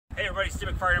everybody, Steve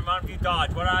McFarland, Mountain View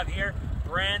Dodge. What I have here,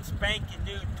 brand spanking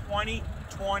new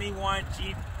 2021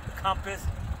 Jeep Compass.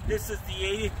 This is the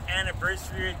 80th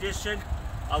anniversary edition.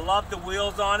 I love the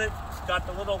wheels on it. It's got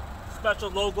the little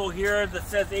special logo here that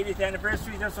says 80th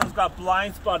anniversary. This one's got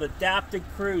blind spot, adaptive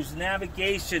cruise,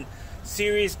 navigation,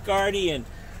 Sirius Guardian,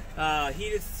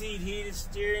 heated seat, heated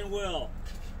steering wheel,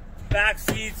 back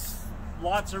seats,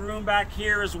 lots of room back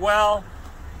here as well.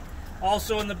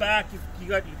 Also in the back, you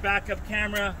got your backup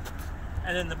camera,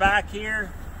 and in the back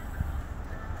here,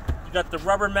 you got the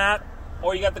rubber mat,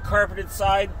 or you got the carpeted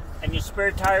side, and your spare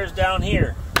tires down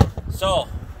here. So,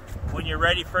 when you're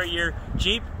ready for your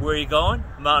Jeep, where are you going?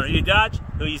 Mountain View Dodge.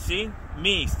 Who you seen?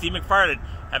 Me, Steve McFarland.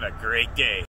 Have a great day.